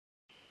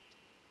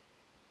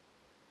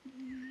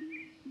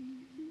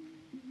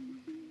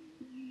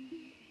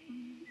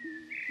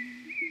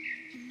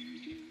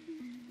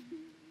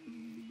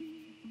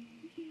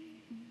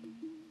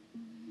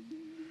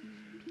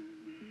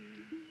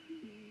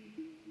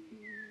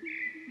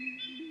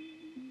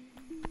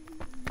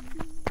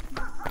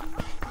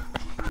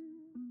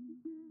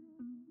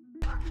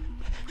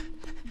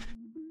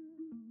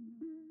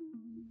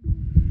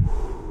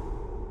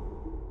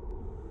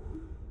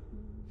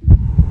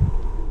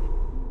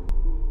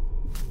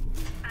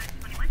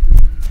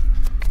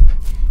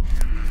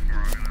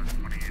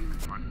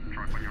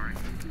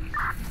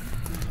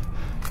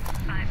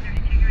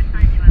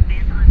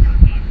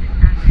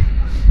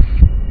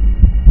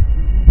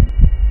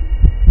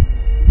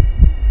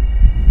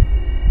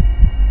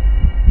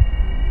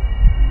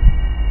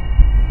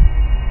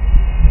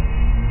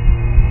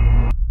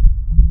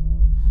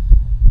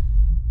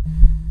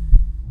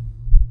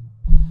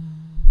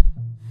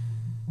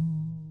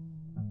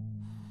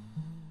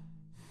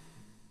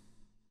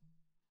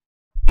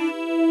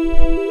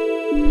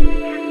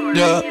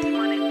Yeah.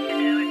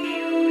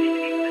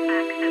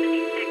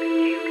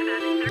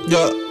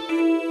 Yeah.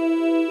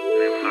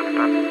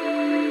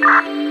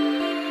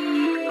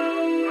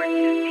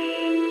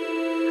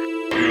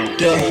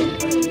 Yeah.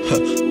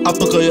 I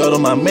put a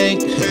on my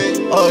mink.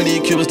 All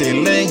these cubans, they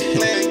link.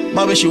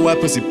 My bitch, you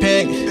white pussy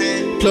pink.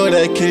 Play with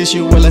that kid,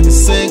 she wet like a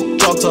sink.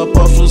 Drop top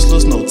off,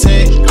 loose, no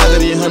tank. I got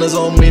these hunters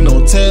on me,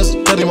 no tents.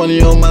 Dirty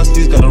money on my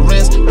sleeves, got a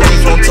rinse.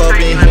 Running from top,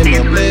 ain't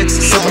hitting no licks.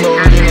 Sippin' no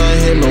lean, I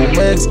ain't hit no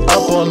mix.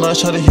 Up all night,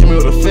 try to hit me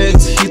with a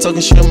fix. He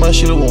talking shit, my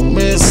shit won't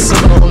miss.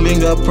 Sippin' no lean,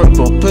 got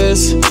purple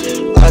piss.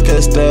 I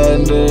can't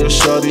stand it,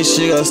 shorty,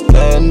 she got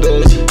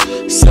standards.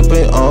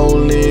 Sippin'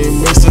 only,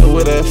 mix it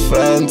with that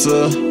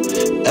Fanta.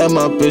 And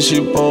my bitch, she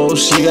bold,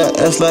 she got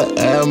ass like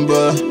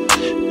Amber.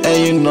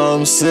 And you know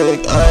I'm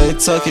sick, I ain't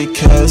talking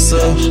cancer.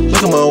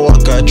 Look at my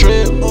walk, I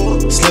drip.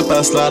 Slip,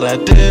 I slide, I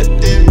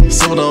dip.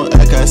 Silver don't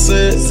act, I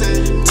sit.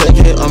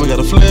 Take it, I'ma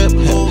gotta flip.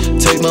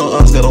 Take no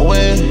odds, gotta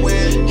win.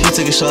 He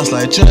taking shots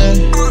like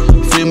Jen.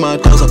 Free my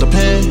dogs out the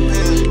pen.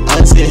 I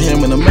ain't seen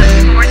him in a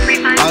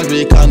man. I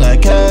be counting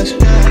that cash.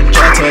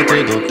 Try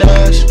to go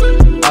dash.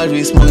 I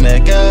be smoking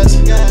that gas.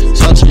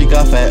 Shot she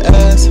got fat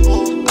ass.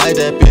 I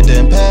that bitch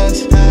didn't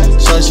pass.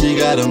 Shot she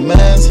got a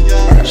mask.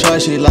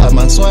 Shot she like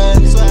my swag.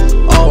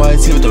 All white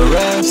tee with the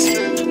raps.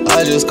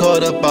 I just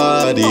caught a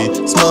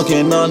body.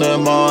 Smoking on that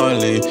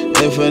Marley.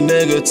 If a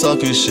nigga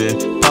talking shit,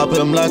 pop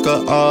him like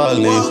a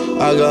Ollie.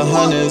 I got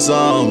hundreds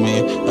on me.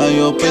 And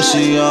your bitch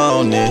she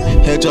on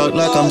it. Head drop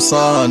like I'm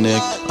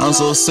Sonic. I'm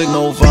so sick,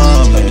 no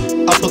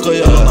vomit. I put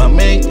a on my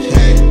mink.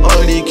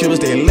 All these cubans,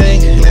 they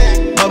link.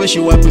 My bitch,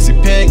 you white pussy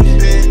pink.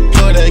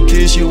 Play that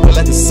kid, she wet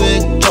like a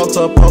sink. Drop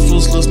top off,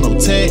 loose, no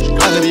tank. I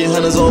got these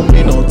hunters on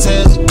me, no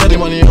tents. Dirty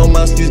money on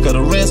my sleeves, got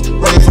a rinse.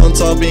 Running from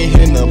top, ain't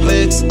hitting the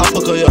flicks. I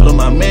fuck her on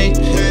my mink.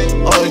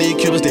 All these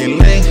cubans, they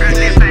link.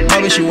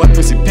 My bitch, you white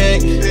pussy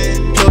pink.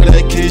 Play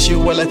that kid, she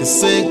wet like a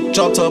sink.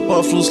 Drop top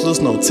off, loose,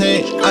 no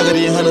tank. I got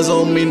these hunters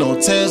on me,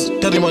 no tents.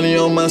 Dirty money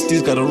on my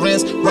sleeves, got a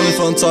rinse. Running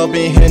from top,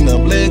 ain't hitting the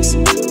flicks.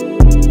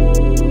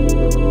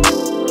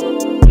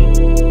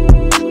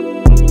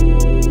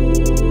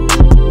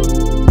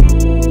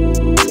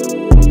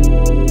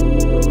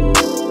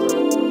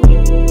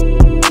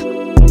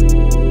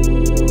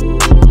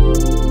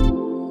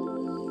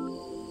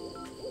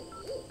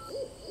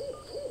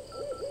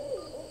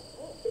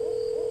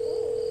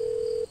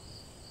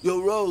 Yo,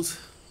 Rose.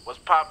 What's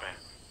poppin'?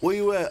 Where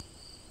you at?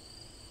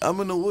 I'm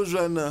in the woods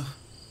right now.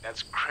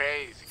 That's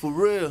crazy. For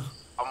real.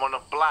 I'm on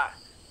the block.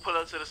 Pull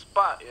up to the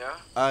spot, yeah?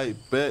 I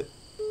bet.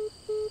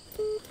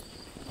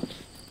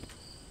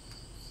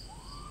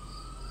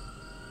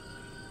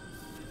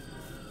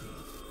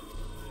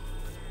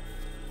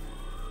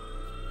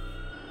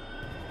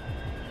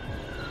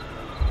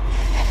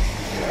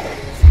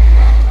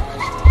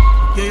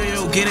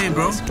 Yo, get in,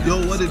 bro.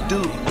 Yo, what it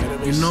do?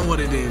 You know what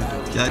it is.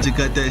 Y'all just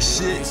got that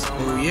shit.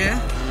 Oh, yeah?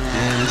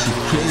 Yeah, that shit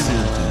crazy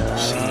up there.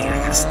 Shit, I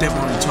gotta step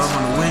on the 12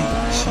 on the wing.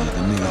 Shit,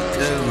 the nigga.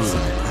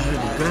 I heard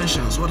the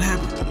gunshots. What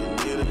happened?